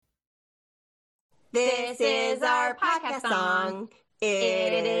This is our podcast song.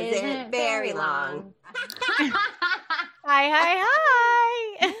 It isn't very long. Hi.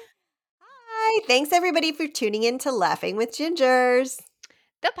 Hi, thanks everybody for tuning in to Laughing with Gingers.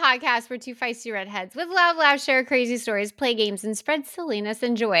 The podcast where two feisty redheads with loud, share crazy stories, play games, and spread silliness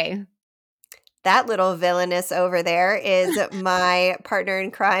and joy. That little villainess over there is my partner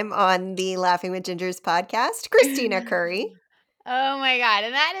in crime on the Laughing with Gingers podcast, Christina Curry. Oh my God.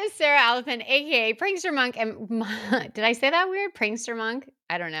 And that is Sarah Elephant, aka Prankster Monk. And did I say that weird? Prankster Monk?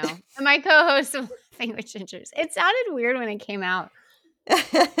 I don't know. And my co-host of Laughing with Gingers. It sounded weird when it came out.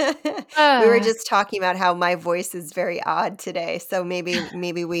 We were just talking about how my voice is very odd today, so maybe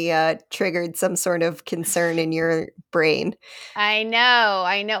we triggered some sort of concern in your brain. I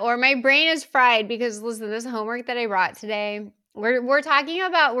know. Or my brain is fried because listen, this homework that I brought today, we're talking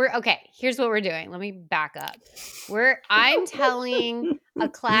about okay, here's what we're doing. Let me back up. I'm telling a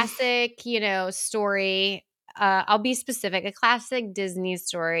classic, story. I'll be specific, a classic Disney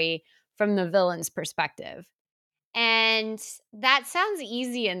story from the villain's perspective. And that sounds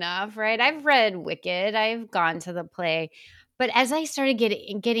easy enough, right? I've read Wicked, I've gone to the play. But as I started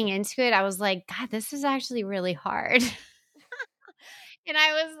getting into it, I was like, God, this is actually really hard. And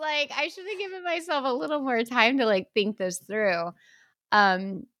I was like, I should have given myself a little more time to think this through.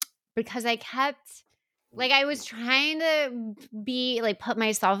 Um, because I was trying to put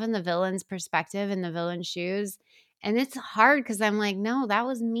myself in the villain's perspective in the villain's shoes. And it's hard because I'm like, no, that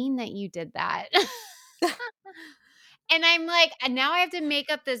was mean that you did that. And I'm like, and now I have to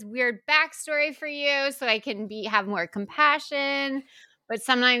make up this weird backstory for you so I can have more compassion. But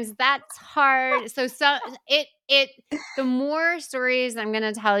sometimes that's hard. So the more stories I'm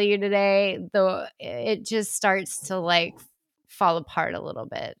gonna tell you today, it just starts to fall apart a little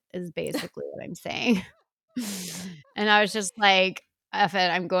bit, is basically what I'm saying. And I was just like, F it,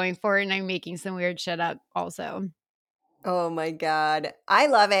 I'm going for it and I'm making some weird shit up also. Oh my God. I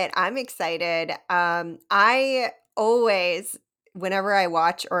love it. I'm excited. I always, whenever I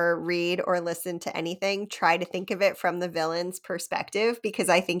watch or read or listen to anything, try to think of it from the villain's perspective because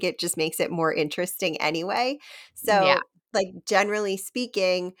I think it just makes it more interesting anyway. Yeah. So, generally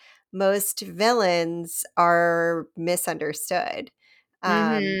speaking, most villains are misunderstood.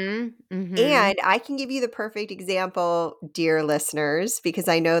 Um, Mm-hmm. and I can give you the perfect example, dear listeners, because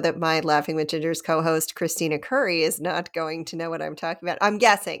I know that my Laughing with Gingers co-host, Christina Curry, is not going to know what I'm talking about. I'm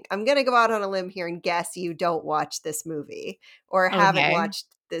guessing. I'm going to go out on a limb here and guess you don't watch this movie or haven't Okay. watched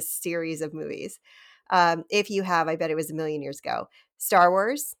this series of movies. If you have, I bet it was a million years ago. Star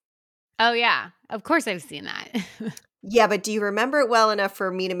Wars? Oh, yeah. Of course I've seen that. Yeah, but do you remember it well enough for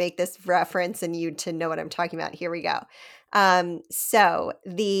me to make this reference and you to know what I'm talking about? Here we go. So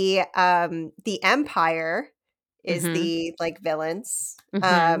the Empire is Mhm. the villains.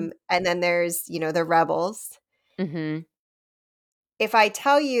 Mhm. And then there's, the rebels. Mhm. If I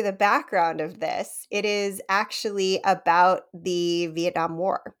tell you the background of this, it is actually about the Vietnam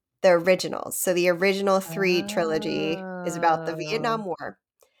War, the originals. So the original 3 trilogy is about the Oh. Vietnam War.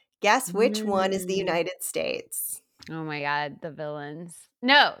 Guess which one is the Mm. United States? Oh my god, the villains.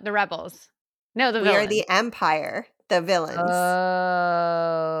 No, the rebels. No, the We are villains. the Empire, the villains.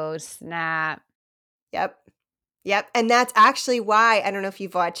 Oh, snap. Yep. Yep. And that's actually why I don't know if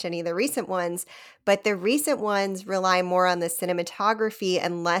you've watched any of the recent ones, but the recent ones rely more on the cinematography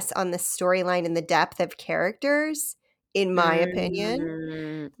and less on the storyline and the depth of characters, in my opinion,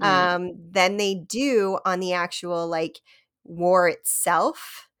 Mm, mm. than they do on the actual war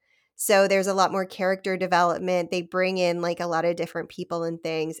itself. So there's a lot more character development. They bring in a lot of different people and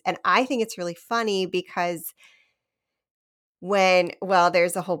things. And I think it's really funny because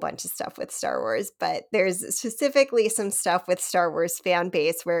there's a whole bunch of stuff with Star Wars, but there's specifically some stuff with Star Wars fan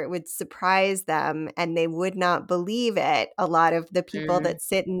base where it would surprise them and they would not believe it. A lot of the people Mm. that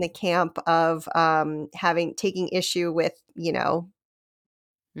sit in the camp of taking issue with,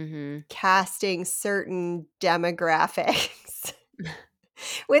 Mhm. casting certain demographics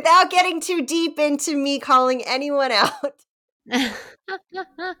without getting too deep into me calling anyone out.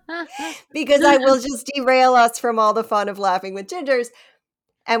 Because I will just derail us from all the fun of Laughing with Gingers.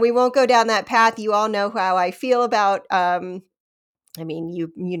 And we won't go down that path. You all know how I feel about you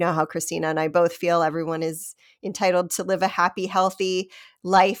know how Christina and I both feel everyone is entitled to live a happy, healthy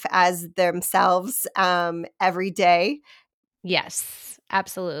life as themselves every day Yes,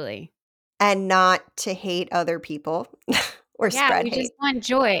 absolutely. and not to hate other people or Yeah, spread we just hate. want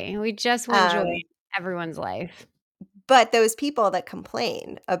joy. We just want joy in Um, everyone's life. but those people that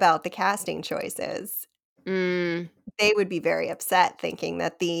complain about the casting choices, Mm. they would be very upset thinking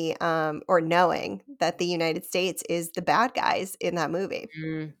that or knowing that the United States is the bad guys in that movie.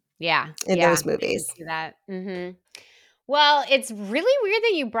 Mm. Yeah, in yeah, those I can movies. see that. Mhm. Well, it's really weird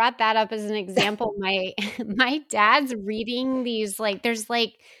that you brought that up as an example. My my dad's reading these, like there's,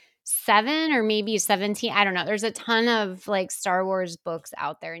 like, 7 or maybe 17, I don't know. There's a ton of, like, Star Wars books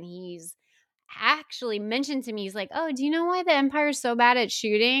out there, and he's actually mentioned to me, he's like, "Oh, do you know why the Empire is so bad at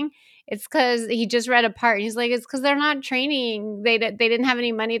shooting? It's because he just read a part, and he's like, "It's because 'cause they're not training. They didn't have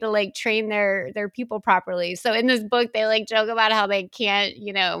any money to, like, train their people properly." So in this book, they, like, joke about how they can't,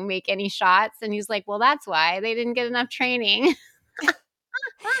 make any shots, and he's like, "Well, that's why. They didn't get enough training."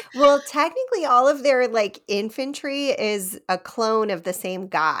 Well, technically, all of their, like, infantry is a clone of the same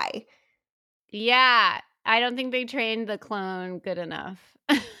guy. Yeah, I don't think they trained the clone good enough.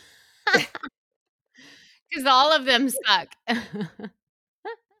 Because all of them suck.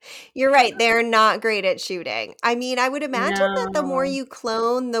 You're right, they're not great at shooting. I mean, I would imagine that the more No. you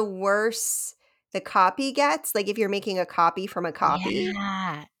clone, the worse the copy gets, like, if you're making a copy from a copy.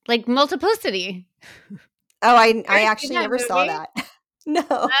 Yeah, like multiplicity. Oh, You I ever seen actually that never saw movie? that. No.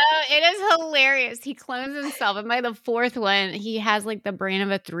 Oh, it is hilarious. He clones himself, and by the 4th one, he has, like, the brain of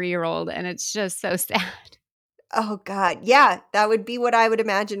a 3-year-old, and it's just so sad. Oh god, yeah, that would be what I would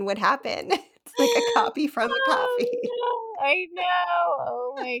imagine would happen. It's like a copy from a copy. Oh, no, I know.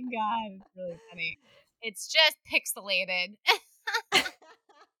 Oh my god, it's really funny. It's just pixelated.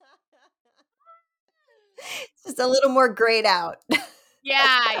 It's just a little more grayed out.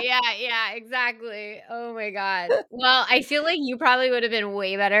 Yeah, yeah, yeah, exactly. Oh my god. Well, I feel like you probably would have been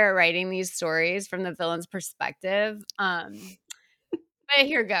way better at writing these stories from the villain's perspective, but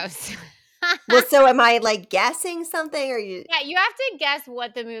here goes. Well, so am I, like, guessing something or you Yeah, you have to guess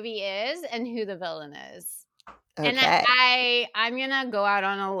what the movie is and who the villain is. And okay. I'm gonna go out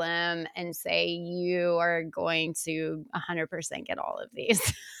on a limb and say you are going to 100% get all of these.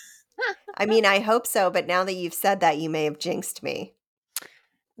 I mean, I hope so, but now that you've said that, you may have jinxed me.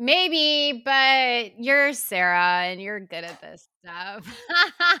 Maybe, but you're Sarah and you're good at this stuff.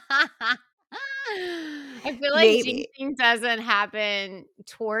 I feel like Maybe. jinxing doesn't happen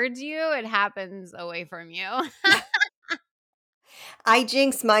towards you, it happens away from you. I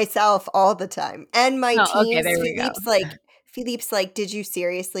jinx myself all the time, and my Oh, okay, teams. there we go. Philippe's like, "Did you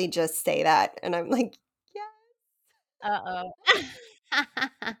seriously just say that?" And I'm like, "Yeah." Uh-oh.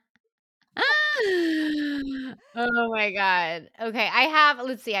 Oh my god. Okay, I have,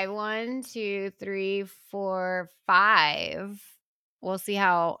 let's see, I have 1, 2, 3, 4, 5. We'll see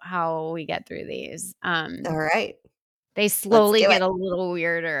how we get through these. Alright, They let's slowly do get it. a little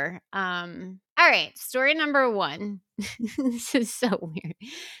weirder. All right, story number 1. This is so weird.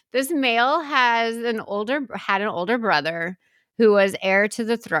 This male had an older brother who was heir to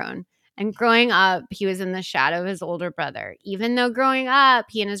the throne. And growing up, he was in the shadow of his older brother. Even though growing up,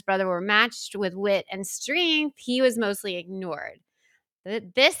 he and his brother were matched with wit and strength, he was mostly ignored.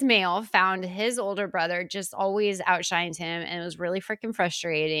 This male found his older brother just always outshined him, and it was really freaking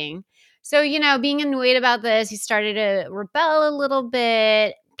frustrating. So, being annoyed about this, he started to rebel a little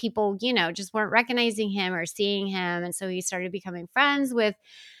bit. People, just weren't recognizing him or seeing him. And so he started becoming friends with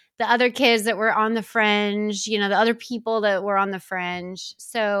the other kids that were on the fringe, the other people that were on the fringe.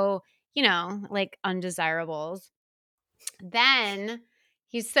 So, like undesirables. Then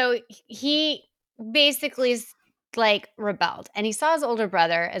he basically like rebelled, and he saw his older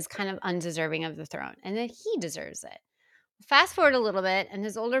brother as kind of undeserving of the throne and that he deserves it. Fast forward a little bit, and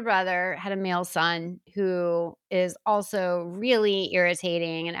his older brother had a male son who is also really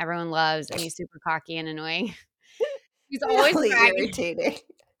irritating and everyone loves, and he's super cocky and annoying. He's always Really bragging, irritating.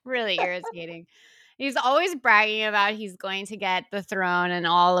 really irritating. He's always bragging about he's going to get the throne and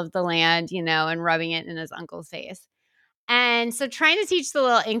all of the land, and rubbing it in his uncle's face. And so, trying to teach the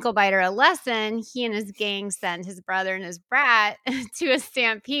little ankle biter a lesson, he and his gang send his brother and his brat to a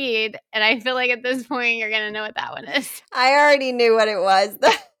stampede. And I feel like at this point, you're going to know what that one is. I already knew what it was.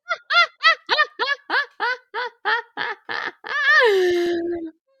 But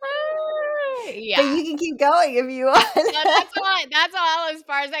Yeah. you can keep going if you want. No, that's all as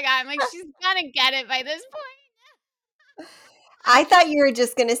far as I got. I'm like, she's gonna get it by this I thought you were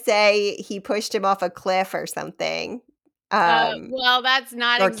just gonna say he pushed him off a cliff or something, Well, that's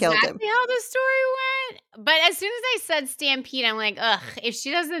not or killed him. exactly how the story went, but as soon as I said stampede, I'm like, "Ugh, if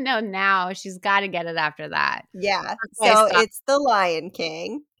she doesn't know now, she's gotta get it after that." Yeah, So I so stopped. it's The Lion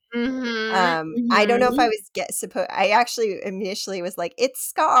King. Mhm, I don't know if I mhm. was I actually initially was like, "It's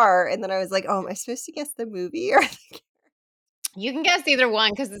Scar," and then I was like, "Oh, am I supposed to guess the movie or" You can guess either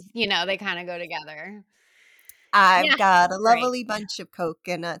one 'cause they kinda go together. I've Yeah, got a great. lovely bunch of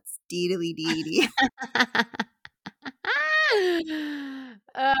coconuts, deedly dee.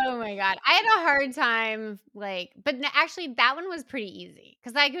 Oh my god. I had a hard time, like but n actually, that one was pretty easy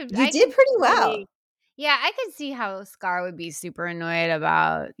because You I did could pretty totally well. yeah, I could see how Scar would be super annoyed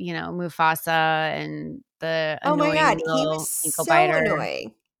about, Mufasa and the Oh my annoying god, he was little ankle so biter.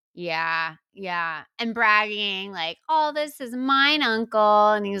 annoying. Yeah, yeah, and bragging like, "Oh, this is mine,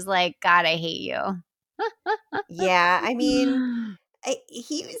 uncle," and he's like, "God, I hate you." Yeah, I mean,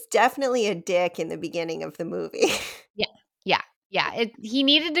 he was definitely a dick in the beginning of the movie. Yeah, yeah, yeah, he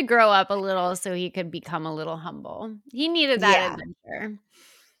needed to grow up a little so he could become a little humble. He needed that Yeah, adventure.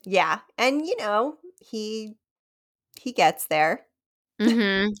 yeah, and, he gets there.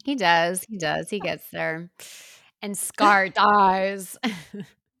 Mhm. He does, he gets there. And Scar dies.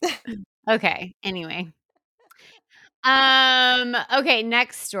 Okay, anyway. Okay,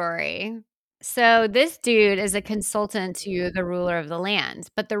 next story. So this dude is a consultant to the ruler of the land,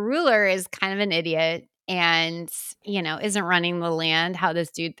 but the ruler is kind of an idiot and, isn't running the land how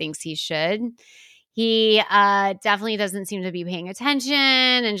this dude thinks he should. He definitely doesn't seem to be paying attention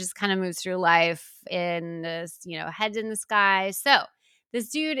and just kind of moves through life in this, head in the sky. So this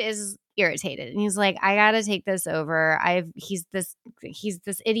dude is irritated and he's like, I gotta take this over. He's this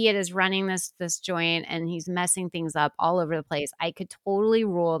idiot is running this joint and he's messing things up all over the place. I could totally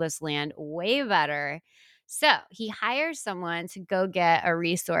rule this land way better. So he hires someone to go get a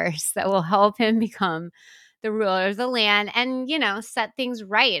resource that will help him become the ruler of the land and, set things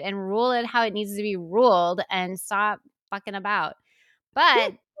right and rule it how it needs to be ruled and stop fucking about.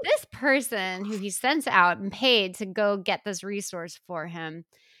 But this person who he sends out and paid to go get this resource for him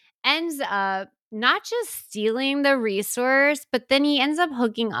ends up not just stealing the resource, but then he ends up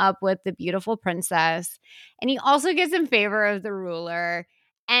hooking up with the beautiful princess. And he also gets in favor of the ruler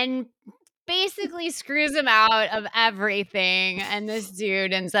and basically screws him out of everything. And this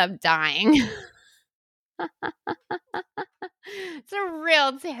dude ends up dying. It's a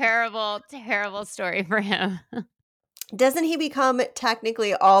real terrible, terrible story for him. Doesn't he become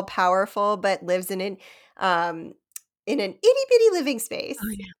technically all powerful, but lives um, in an itty bitty living Oh, space?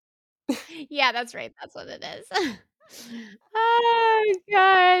 yeah. Yeah, that's right. That's what it is. Oh,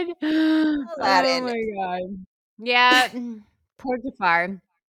 God. Oh, Aladdin. my God. Yeah, poor Jafar.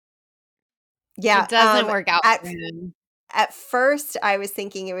 Yeah, It doesn't work out at for him. at first, I was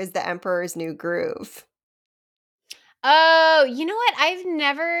thinking it was The Emperor's New Groove. Oh, you know what? I've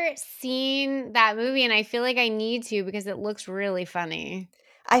never seen that movie, and I feel like I need to because it looks really funny.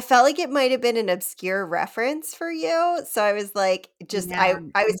 I felt like it might have been an obscure reference for you, so I was like, just Yeah.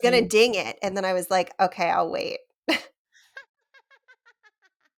 I was gonna Mhm. ding it, and then I was like, "Okay, I'll wait."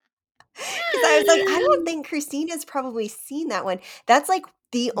 'Cause I was like, "I don't think Christina's probably seen that one." That's, like,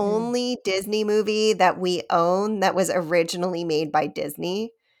 the Mhm. only Disney movie that we own that was originally made by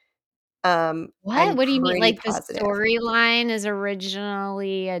Disney. What? I'm What do you mean? pretty Like, the positive. storyline is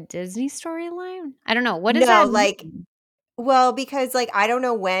originally a Disney storyline? I don't know. What does No, that like mean? well, because, like, I don't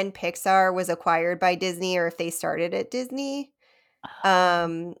know when Pixar was acquired by Disney or if they started at Disney. Oh.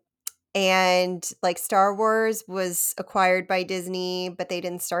 Um, and, like, Star Wars was acquired by Disney, but they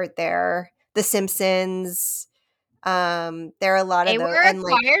didn't start there. The Simpsons, there are a lot of They those, were and,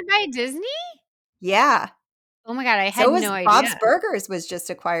 like acquired by Disney? yeah. Oh my god, I had So no was Bob's idea. Burgers was just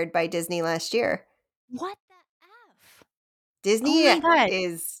acquired by Disney last year. What the F? Oh Disney my god.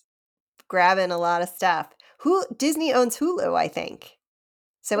 is grabbing a lot of stuff. Who Disney owns Hulu, I think.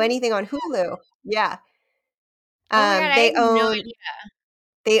 So Oh anything on Hulu, yeah. oh my god, I They had no own idea.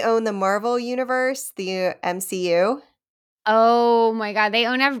 they own the Marvel Universe, the MCU. Oh my god, they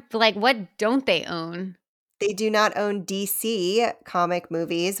own like, what don't they own? They do not own DC comic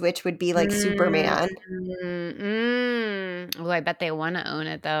movies, which would be like Mm, Superman. Oh, I bet they wanna own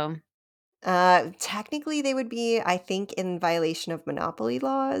it, though. Technically, they would be, I think, in violation of monopoly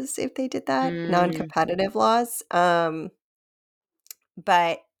laws if they did that, Mm. non-competitive laws.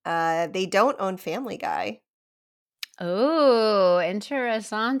 But, they don't own Family Guy. Oh,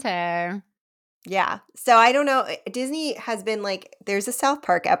 interessante. Yeah. So I don't know, Disney has been like there's a South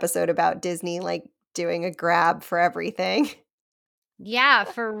Park episode about Disney, like, doing a grab for everything. Yeah,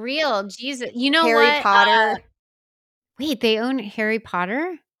 for real, Jesus. You know Harry what? Potter. Wait, they own Harry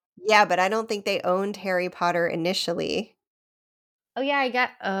Potter? Yeah, but I don't think they owned Harry Potter initially. Oh, yeah,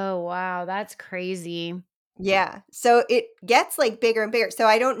 oh, wow, that's crazy. Yeah. So it gets, like, bigger and bigger. So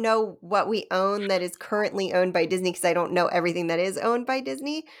I don't know what we own that is currently owned by Disney because I don't know everything that is owned by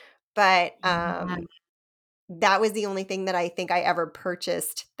Disney, but, Yeah. that was the only thing that I think I ever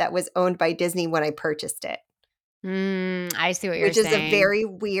purchased that was owned by Disney when I purchased it, I see what you're which is a saying. very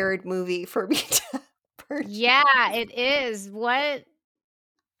weird movie for me to purchase. Yeah, it is. What?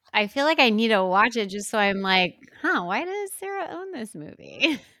 I feel like I need to watch it just so I'm like, "Huh, why does Sarah own this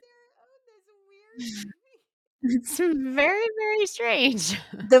movie?" It's very, very strange.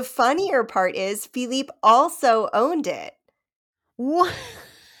 The funnier part is Philippe also owned it. What?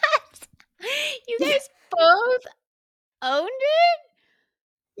 You Yeah, guys both owned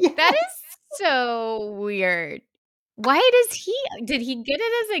it? That yes. is so weird. Why did he get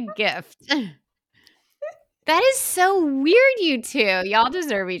it as a gift? That is so weird, you 2. Y'all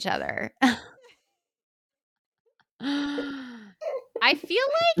deserve each other. I feel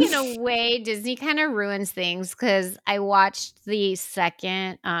like in a way Disney kinda ruins things because I watched the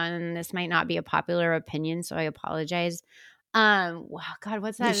second, and this might not be a popular opinion, so I apologize. Wow, God,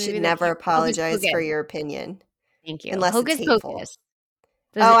 what's You that should movie that never came Hocus apologize for Pocus. your opinion, Thank you. unless it's Hocus hateful. Pocus.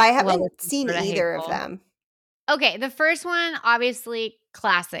 Does Oh, it I well, haven't this is seen sorta either of hateful. them. Okay, the first one, obviously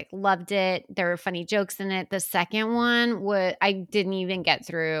classic, loved it. There were funny jokes in it. The second one I didn't even get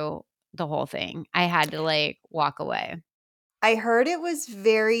through the whole thing. I had to, like, walk away. I heard it was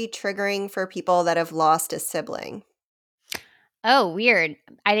very triggering for people that have lost a sibling. Oh, weird.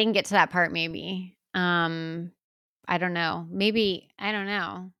 I didn't get to that part maybe. I don't know. Maybe I don't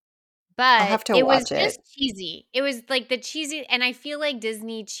know. I'll But have to it was watch it. just cheesy. It was like the cheesy and I feel like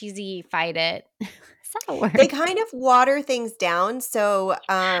Disney cheesy-fied it. Is that a They word? kind of water things down, so,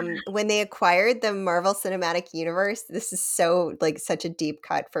 when they acquired the Marvel Cinematic Universe, this is so, like, such a deep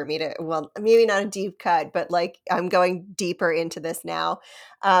cut for me to well, maybe not a deep cut, but, like, I'm going deeper into this now.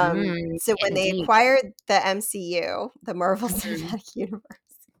 So when Getting they deep. acquired the MCU, the Marvel Mhm. Cinematic Universe,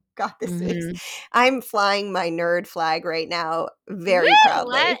 God, this makes Mhm. I'm flying my nerd flag right now Woo! very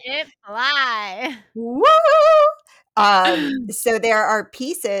Let proudly. it fly. Woo! So there are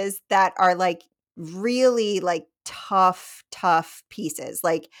pieces that are, like, really, like, tough pieces,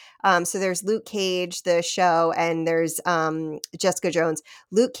 like, so there's Luke Cage, the show, and there's, Jessica Jones.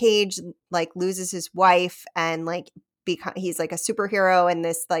 Luke Cage, like, loses his wife and, like, he's, like, a superhero and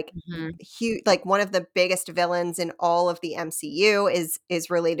this, like, Mhm. huge like, one of the biggest villains in all of the MCU is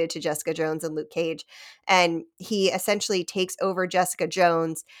related to Jessica Jones and Luke Cage, and he essentially takes over Jessica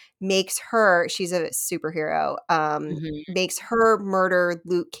Jones, makes her she's a superhero, Mhm. makes her murder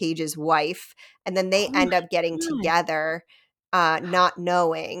Luke Cage's wife, and then they Oh end up getting my together, not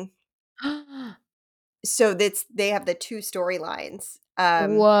knowing. god. So that's they have the 2 storylines.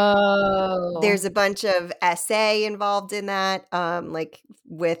 Whoa. There's a bunch of SA involved in that, like,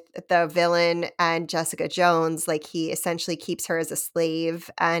 with the villain and Jessica Jones, like, he essentially keeps her as a slave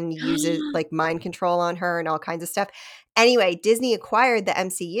and uses, like, mind control on her and all kinds of stuff. Anyway, Disney acquired the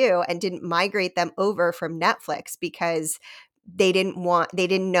MCU and didn't migrate them over from Netflix because they didn't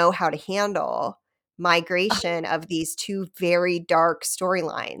know how to handle migration of these 2 very dark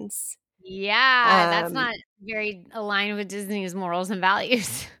storylines. Yeah, that's Um not very aligned with Disney's morals and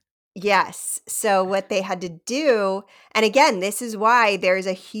values. Yes. So what they had to do and again, this is why there's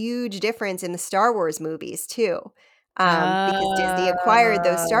a huge difference in the Star Wars movies too. Because Disney acquired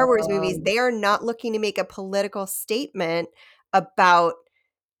those Star Wars movies, Oh. they are not looking to make a political statement about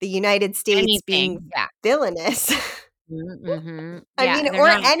the United States being Anything, yeah. villainous. Mhm. I Yeah, mean, they're or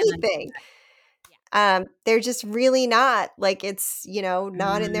not gonna do anything. that. They're just really not. Like, it's,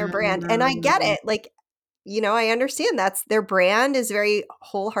 not in their brand. And I get Mm. it. Like, I understand that's their brand is very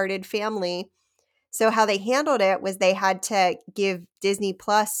wholehearted family. So how they handled it was they had to give Disney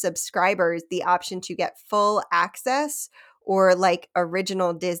Plus subscribers the option to get full access or like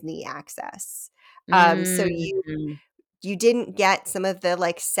original Disney access. So Mm. you didn't get some of the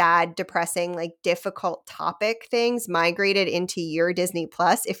like sad, depressing, like difficult topic things migrated into your Disney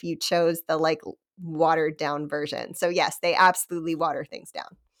Plus if you chose the like watered down version. So yes, they absolutely water things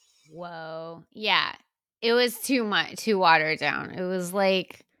down. Whoa. Yeah. It was too much, too watered down. It was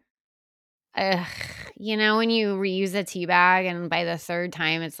like, ugh, when you reuse a tea bag and by the 3rd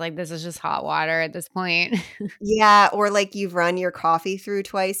time, it's like, this is just hot water at this point. Yeah, or like you've run your coffee through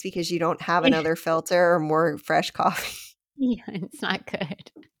twice because you don't have Yeah. another filter or more fresh coffee. Yeah, it's not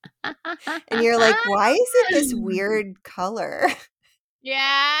good. And you're like, "Why is it this weird color?"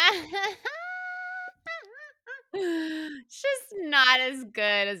 Yeah. It's just not as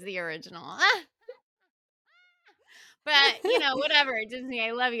good as the original. But, whatever, Disney,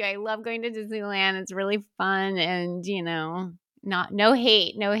 I love you. I love going to Disneyland. It's really fun and, not no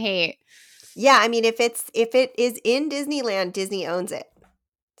hate, no hate. Yeah, I mean, if it is in Disneyland, Disney owns it.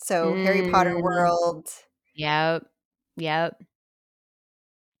 So, Harry Potter Mm. World, Yep. Yep.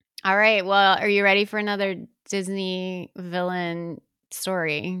 All right. Well, are you ready for another Disney villain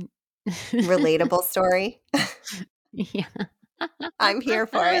story? relatable story. Yeah. I'm here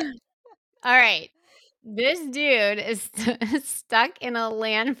for it. All right. This dude is stuck in a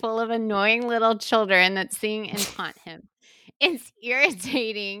land full of annoying little children that sing and taunt him. It's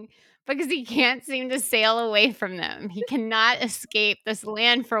irritating because he can't seem to sail away from them. He cannot escape this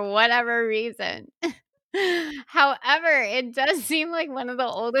land for whatever reason. However, it does seem like one of the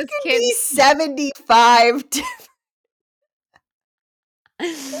oldest Could kids. be 75. So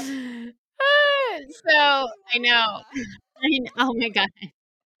I know. Oh my god.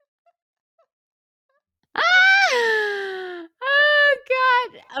 Oh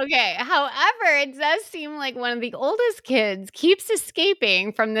god. Okay. However, it does seem like one of the oldest kids keeps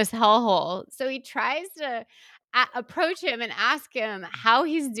escaping from this hellhole. So he tries to approach him and ask him how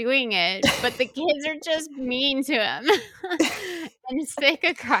he's doing it, but the kids are just mean to him and stick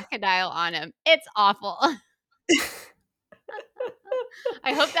a crocodile on him. It's awful.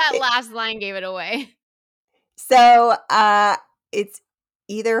 I hope that last line gave it away. So, it's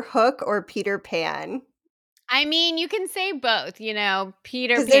either Hook or Peter Pan I mean, you can say both, Peter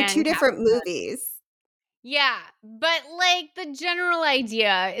because they're Pan, 2 different Captain Hook. movies. Yeah, but, like, the general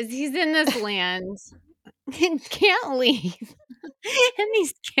idea is he's in this land and can't leave, and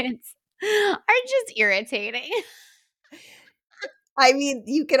these kids are just irritating. I mean,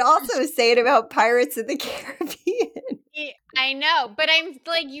 you could also say it about Pirates of the Caribbean. I know, but I'm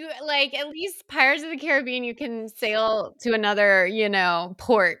like, at least Pirates of the Caribbean, you can sail to another,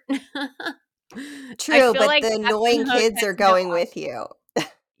 port. I True, feel but like the Captain annoying Hook kids has are no going op with you.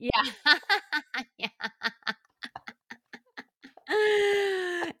 Yeah. Yeah.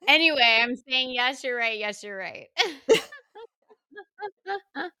 Anyway, I'm saying, "Yes, you're right. Yes, you're right."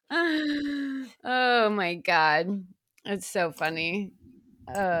 Oh my god. It's so funny.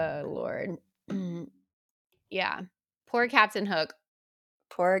 Oh, Lord. Yeah. Poor Captain Hook.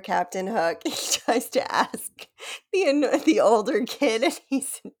 Poor Captain Hook. He tries to ask the older kid, and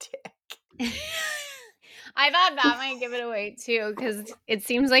he's a dick. I thought that might give it away too, because it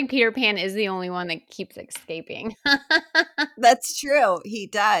seems like Peter Pan is the only one that keeps escaping. That's true. He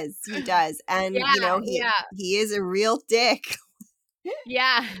does, and, Yeah, yeah. he is a real dick.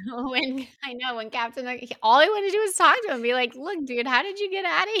 Yeah, when Captain Hook all he wanted to do was talk to him, be like, "Look, dude, how did you get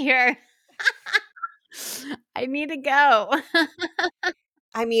out of here? I need to go."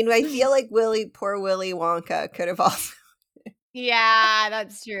 I mean, I feel like poor Willy Wonka could have also Yeah,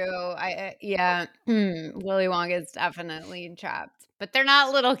 that's true. Yeah, Willy Wonka is definitely trapped, but they're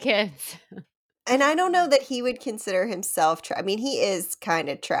not little kids. and I don't know that he would consider himself I mean, he is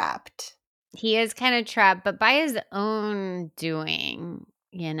kinda trapped. He is kinda trapped, but by his own doing,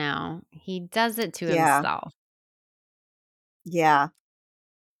 he does it to Yeah, himself. yeah,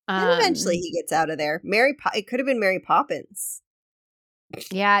 and eventually Um, he gets out of there. It could have been Mary Poppins.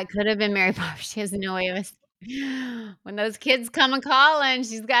 yeah, it could have been Mary Poppins. She has no way of es when those kids come a calling,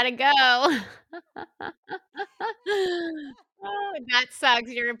 she's gotta go. Oh, that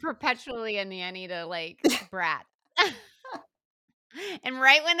sucks. You're perpetually a nanny to, like, brats. And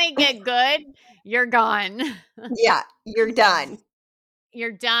right when they get good, you're gone. Yeah, you're done.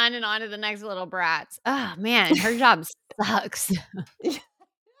 You're done and on to the next little brats. Oh, man, her job sucks.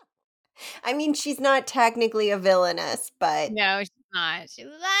 I mean, she's not technically a villainess, but No, she's not. She's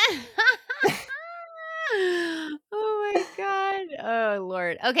not. Oh my god. Oh,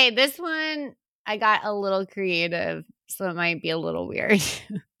 Lord. Okay, this one, I got a little creative, so it might be a little weird.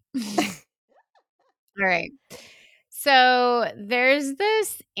 Alright. So, there's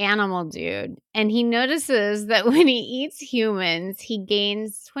this animal dude, and he notices that when he eats humans, he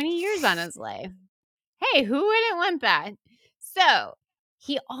gains 20 years on his life. Hey, who wouldn't want that? So,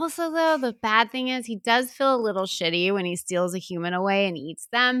 he also, though, the bad thing is he does feel a little shitty when he steals a human away and eats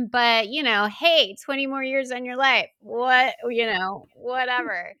them, but, hey, 20 more years on your life. What,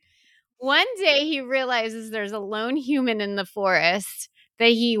 whatever. One day he realizes there's a lone human in the forest that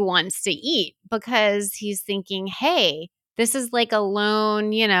he wants to eat because he's thinking, hey, this is like a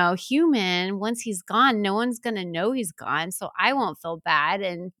lone, human. Once he's gone, no one's going to know he's gone. So I won't feel bad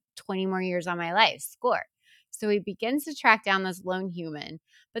and 20 more years on my life. Score. So he begins to track down this lone human.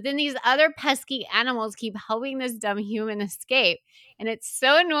 But then these other pesky animals keep helping this dumb human escape. And it's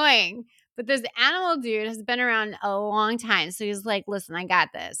so annoying, but this animal dude has been around a long time. So he's like, listen, I got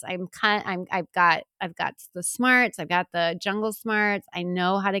this. I've got the smarts. I've got the jungle smarts. I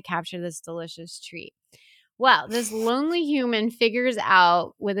know how to capture this delicious treat. Well, this lonely human figures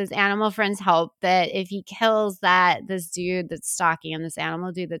out with his animal friend's help that if he kills this dude that's stalking him, this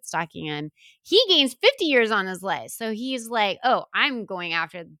animal dude that's stalking him, he gains 50 years on his life. So he's like, oh, I'm going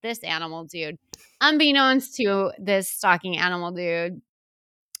after this animal dude. Unbeknownst to this stalking animal dude,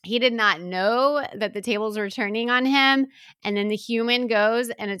 He did not know that the tables were turning on him, and then the human goes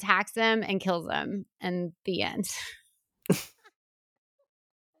and attacks him and kills him, and the end.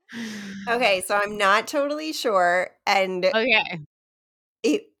 Okay, so I'm not totally sure, and Okay.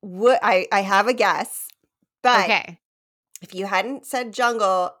 it would I have a guess, but Okay. if you hadn't said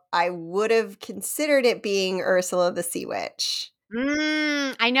jungle, I would have considered it being Ursula the Sea Witch.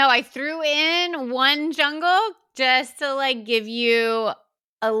 I know. I threw in one jungle just to like give you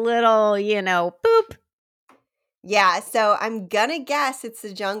a little, boop. Yeah, so I'm gonna guess it's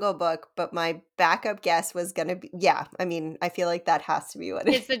the Jungle Book, but my backup guess was gonna be yeah, I mean, I feel like that has to be what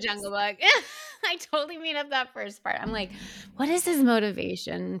it It's the is. Jungle Book. I totally made up that first part. I'm like, what is his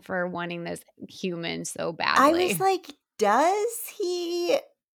motivation for wanting this human so I was badly? like, does he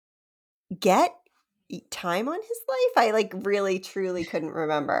get time on his life? I, like, really truly couldn't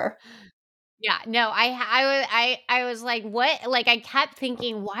remember. Yeah, no, I was like, "What?" Like, I kept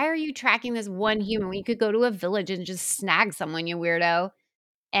thinking, "Why are you tracking this one human when you could go to a village and just snag someone, you weirdo?"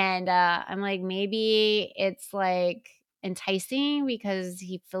 And, I'm like, "Maybe it's, like, enticing because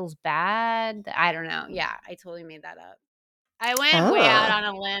he feels bad?" I don't know. Yeah, I totally made that up. I went way out Oh, on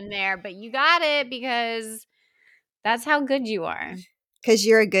a limb there, but you got it because that's how good you are. because 'cause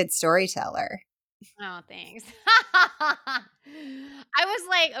you're a good storyteller. Oh, thanks. I was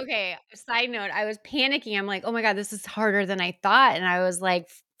like, okay, side note, I was panicking. I'm like, oh my God, this is harder than I thought. And I was like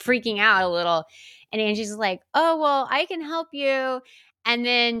freaking out a little. And Angie's like, oh, well, I can help you. And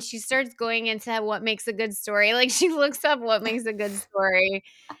then she starts going into what makes a good story. Like she looks up what makes a good story,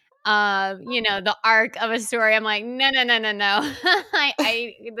 the arc of a story. I'm like, no, no, no, no, no.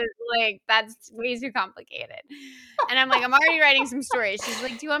 That's way too complicated. And I'm like, I'm already writing some stories. She's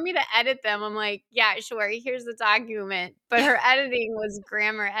like, do you want me to edit them? I'm like, yeah, sure. Here's the document. But her editing was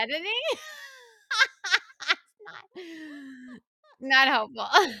grammar editing. Not helpful.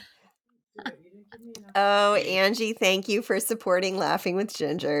 Oh, Angie, thank you for supporting Laughing with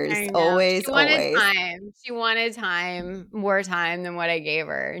Gingers. I know. Always, She wanted always. time. She wanted time, more time than what I gave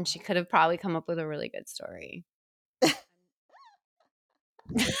her. And she could have probably come up with a really good story.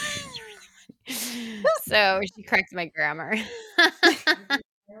 So she corrected my grammar. I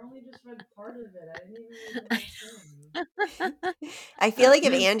only just read part of it. I didn't even read the whole thing. I feel like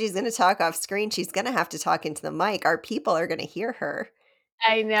if Angie's gonna talk off screen, she's gonna have to talk into the mic. Our people are gonna hear her.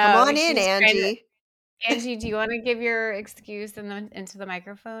 I Come know. on in, She's trying to Angie. Angie, do you wanna give your excuse into the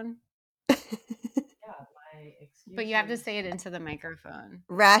microphone? Yeah, my But excuse you have to is say it into the microphone.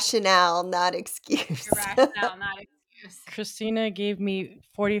 Rationale, not excuse. Your rationale, not excuse. Christina gave me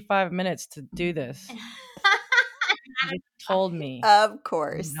 45 minutes to do this. She just told me. Of And I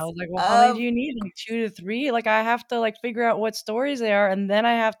course. was like, "Well, how many do Of you need? Like 2 to 3?" Like, I have to, like, figure out what stories they are, and then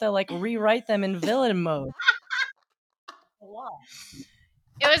I have to, like, rewrite them in villain mode. A lot.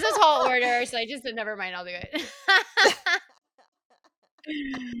 It was a tall order, so I just said, "Never mind, I'll do it."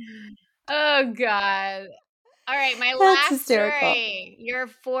 Oh god. Alright, my That's last hysterical. story. You're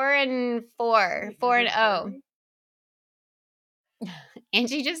 4 and 4. Wait, 4 is and it 0. 30?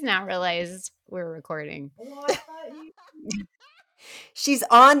 Angie just now realized we're recording. Well, I thought you She's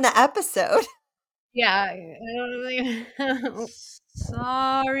on the episode. Yeah.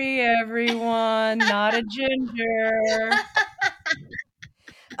 Sorry, everyone, not a ginger.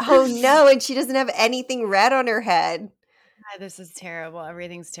 Oh, no, and she doesn't have anything red on her head. This is terrible.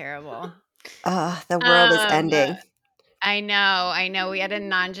 Everything's terrible. The world is Um, ending. I know. We had a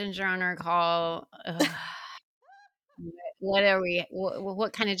non-ginger on our call. Ugh. What are we?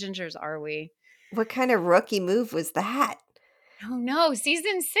 What kind of gingers are we? What kind of rookie move was that? Oh no,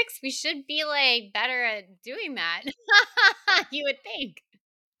 season 6, we should be like better at doing that. You would think.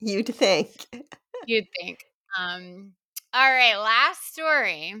 You'd think. You'd think. All right, last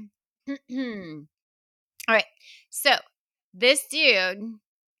story. All right. So this dude,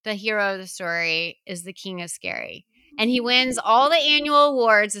 the hero of the story, is the king of scary. And he wins all the annual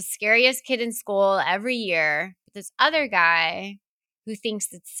awards, the scariest kid in school every year. But this other guy who thinks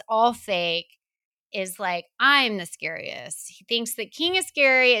it's all fake is like, I'm the scariest. He thinks that King of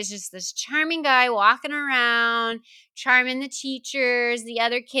Scary is just this charming guy walking around, charming the teachers, the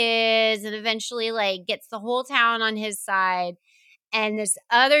other kids, and eventually like gets the whole town on his side. And this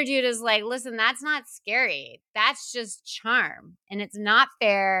other dude is like, listen, that's not scary. That's just charm. And it's not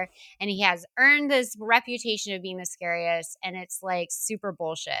fair. And he has earned this reputation of being the scariest. And it's like super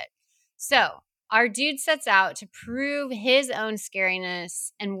bullshit. So our dude sets out to prove his own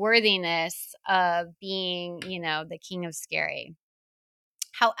scariness and worthiness of being, the king of scary.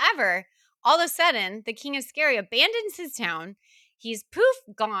 However, all of a sudden, the king of scary abandons his town. He's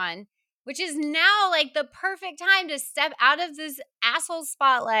poof gone, which is now like the perfect time to step out of this asshole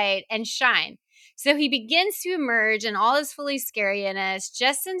spotlight and shine. So he begins to emerge in all his fully scariness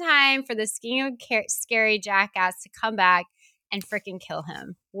just in time for the scheme of scary jackass to come back and freaking kill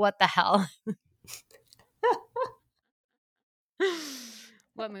him. What the hell?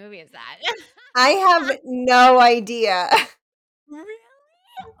 What movie is that? I have no idea. Really?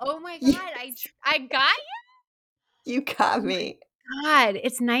 Oh my You- God. I got You got me. you. God,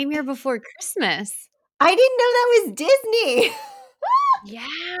 it's Nightmare Before Christmas. I didn't know that was Disney.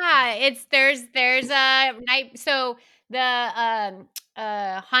 Yeah, there's a night. So the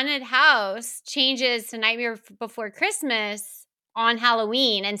haunted house changes to Nightmare Before Christmas on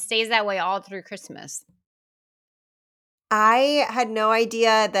Halloween and stays that way all through Christmas. I had no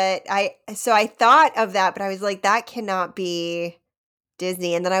idea that so I thought of that, but I was like, that cannot be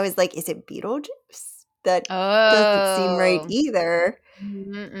Disney. And then I was like, is it Beetlejuice? That doesn't seem right Oh. either.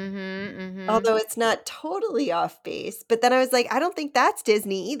 Mm-hmm. Although it's not totally off base. But then I was like, I don't think that's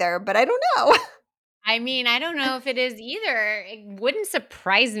Disney either, but I don't know. I mean, I don't know if it is either. It wouldn't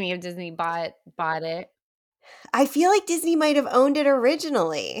surprise me if Disney bought it. I feel like Disney might have owned it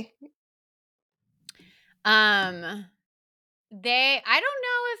originally. I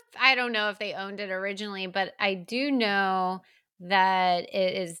don't know if they owned it originally, but I do know that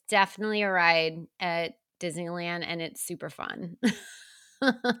it is definitely a ride at Disneyland and it's super fun.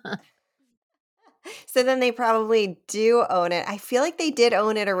 So then they probably do own it. I feel like they did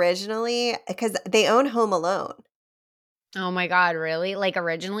own it originally because they own Home Alone. Oh my God, really? Like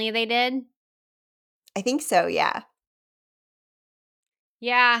originally they did? I think so, yeah.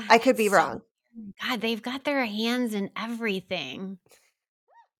 Yeah. I could be it's so wrong. weird. God, they've got their hands in everything.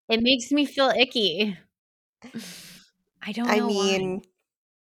 It makes me feel icky. I don't I know why. mean,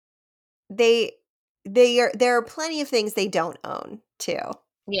 there are plenty of things they don't own too.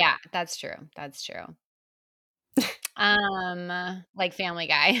 Yeah, that's true. That's true. Like Family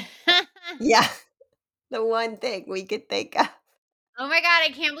Guy. Yeah, the one thing we could think of. Oh my God, I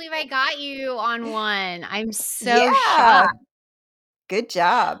can't believe I got you on one. I'm so Yeah, shocked. good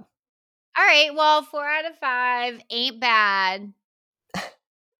job. All right, well, 4 out of 5 ain't bad.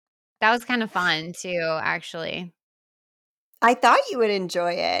 That was kind of fun too, actually. I thought you would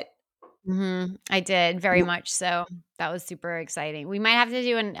enjoy it. I did very much so. That was super exciting. We might have to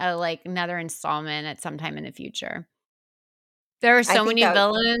do like another installment at some time in the future. There are I so think many that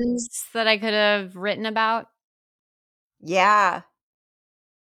villains that I could have written about. yeah.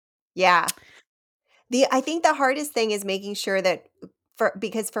 Yeah. I think the hardest thing is making sure that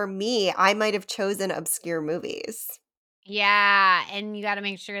because for me, I might have chosen obscure movies. Yeah, and you gotta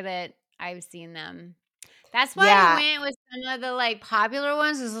make sure that I've seen them. That's why I Yeah. went with some of the, like, popular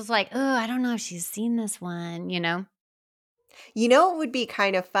ones. It was like, "Oh, I don't know if she's seen this one," you know? You know what would be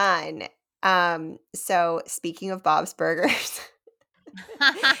kind of fun? So speaking of Bob's Burgers,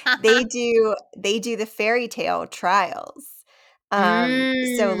 they do the fairy tale trials.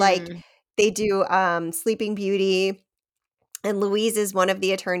 So like Mm. they do Sleeping Beauty, and Louise is one of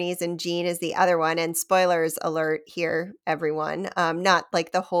the attorneys and Jean is the other one. And spoilers alert here, everyone. Not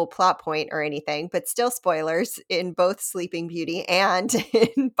like the whole plot point or anything, but still spoilers in both Sleeping Beauty and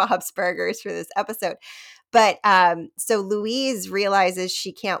in Bob's Burgers for this episode. But so Louise realizes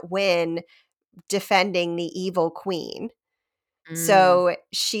she can't win defending the evil queen. Mm. So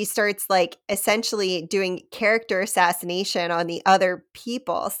she starts like essentially doing character assassination on the other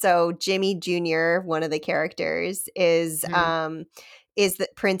people. So Jimmy Jr., one of the characters, Mhm. is the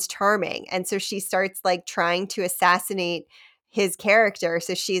Prince Charming. And so she starts like trying to assassinate his character.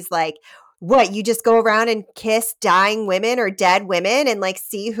 So she's like, what, you just go around and kiss dying women or dead women and like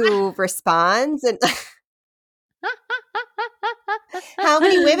see who responds? And how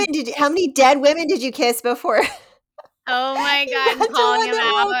many dead women did you kiss before Oh my you God, I'm got to calling one him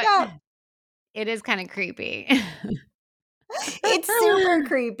that woke out. up? It is kinda creepy. It's super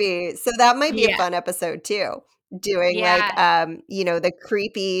creepy. So that might be a Yeah. fun episode too. Doing like Yeah. the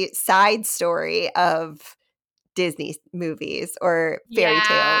creepy side story of Disney movies or fairy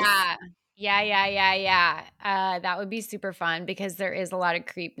tales. Yeah. Yeah. That would be super fun because there is a lot of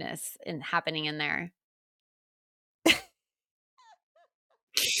creepness happening in there.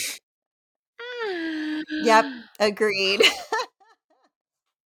 Yep, agreed.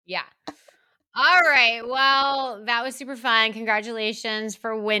 Yeah. All right. Well, that was super fun. Congratulations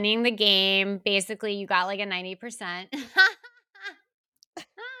for winning the game. Basically, you got like a 90%. Which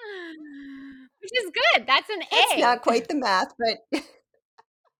is good. That's an That's A. not quite the math, but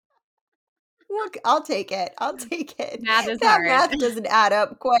look, I'll take it. I'll take it. Math is That hard. math doesn't add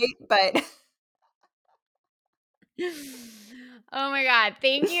up quite, but Oh my God.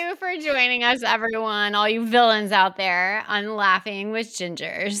 Thank you for joining us, everyone, all you villains out there on Laughing with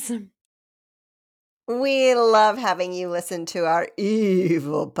Gingers. We love having you listen to our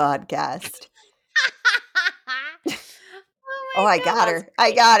evil podcast. Oh Oh, my I God, got that's her.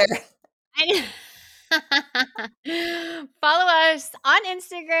 I great. got her. Follow us on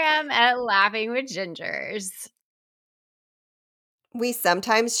Instagram at Laughing with Gingers. We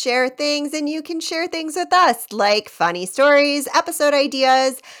sometimes share things and you can share things with us, like funny stories, episode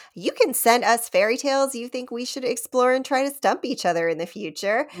ideas. You can send us fairy tales you think we should explore and try to stump each other in the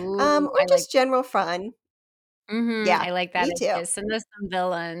future, Ooh, or I like just general fun. Yeah, I like that me too. idea. Send us some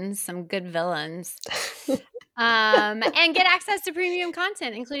villains, some good villains. And get access to premium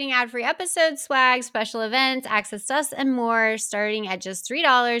content, including ad-free episodes, swag, special events, access to us, and more, starting at just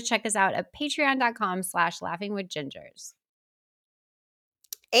 $3. Check us out at patreon.com/laughingwithgingers.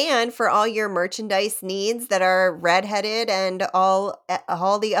 And for all your merchandise needs that are redheaded and all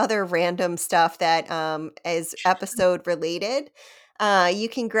the other random stuff that is episode related, you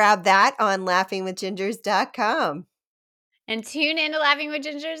can grab that on laughingwithgingers.com. And tune in to Laughing with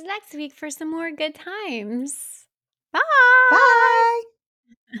Gingers next week for some more good times. Bye.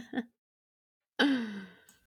 Bye.